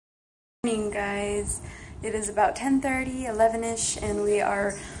Morning, guys. It is about 10:30, 11ish, and we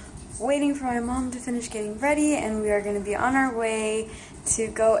are waiting for my mom to finish getting ready, and we are going to be on our way to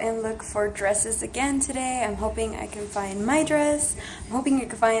go and look for dresses again today. I'm hoping I can find my dress. I'm hoping I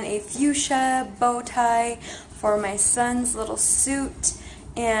can find a fuchsia bow tie for my son's little suit.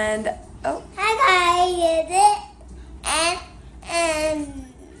 And oh, hi guys, and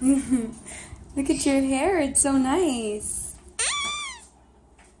look at your hair. It's so nice.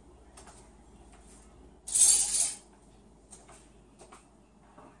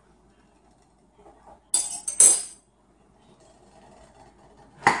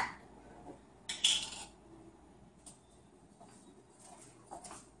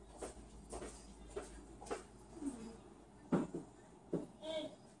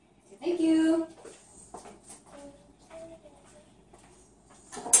 Thank you.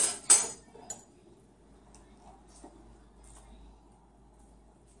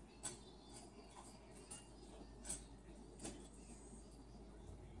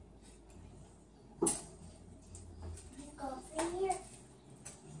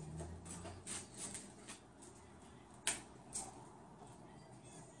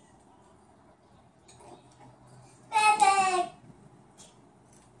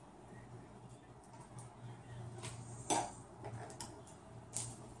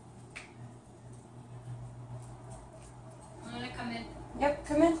 come in. Yep,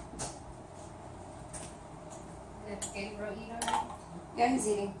 come in. Did Gabriel eat already? Yeah, he's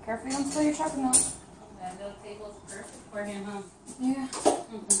eating. Careful, you don't spill your chocolate milk. That little table's perfect for him, huh? Yeah.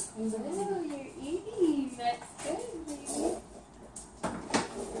 Oh, you're eating. That's good, baby.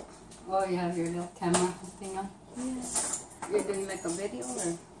 Oh, you have your little camera thing on? Yes. You're doing like a video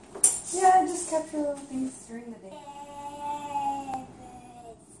or? Yeah, I just capture little things during the day.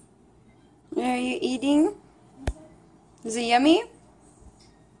 Are you eating? Is it yummy?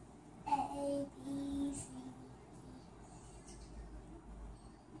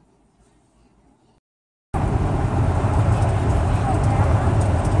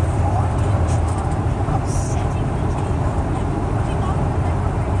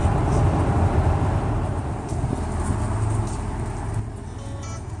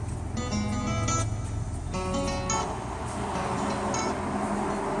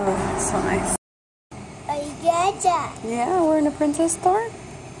 Oh, so nice. Yeah, we're in a princess store.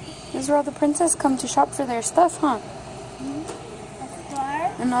 This is where all the princess come to shop for their stuff, huh?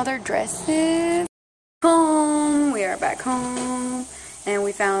 And all their dresses. Home. We are back home. And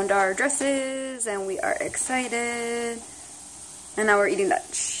we found our dresses. And we are excited. And now we're eating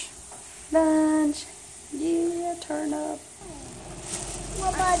lunch. Lunch. Yeah, turn up.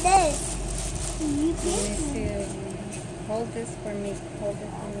 What about this? You can hold this for me. Hold it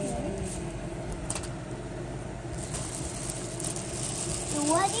for me.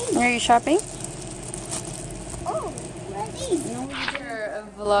 Are you shopping? Oh, what are these? No, you're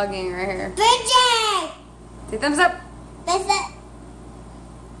vlogging right here. Bridget! Say thumbs up. That's it.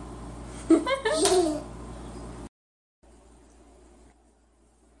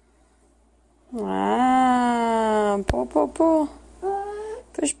 Wow. Pull, pull, pull.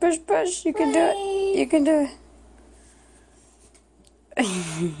 Push, push, push. You can do it. You can do it.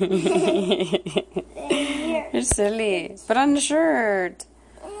 You're silly. Put on the shirt.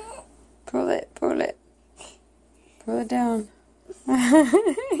 Pull it, pull it. Pull it down. That's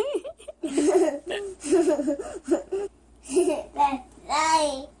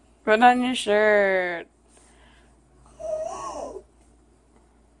right. Put on your shirt.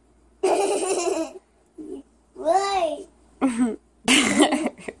 Right.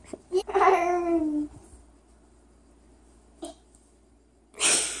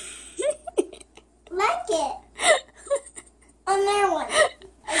 Like it. Another one.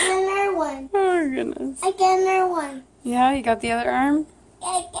 Another one. Oh, goodness. I get another one. Yeah, you got the other arm?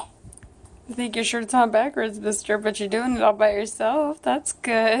 I think your shirt's on backwards, mister, but you're doing it all by yourself. That's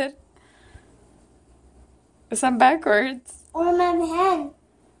good. It's on backwards. Where's my hand?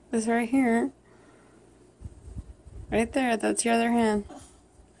 It's right here. Right there. That's your other hand.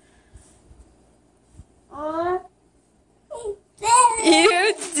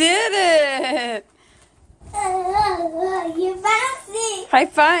 You did it! You bouncy. High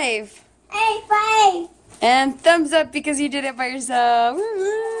five. High five. And thumbs up because you did it by yourself.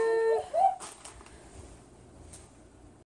 Woo-hoo.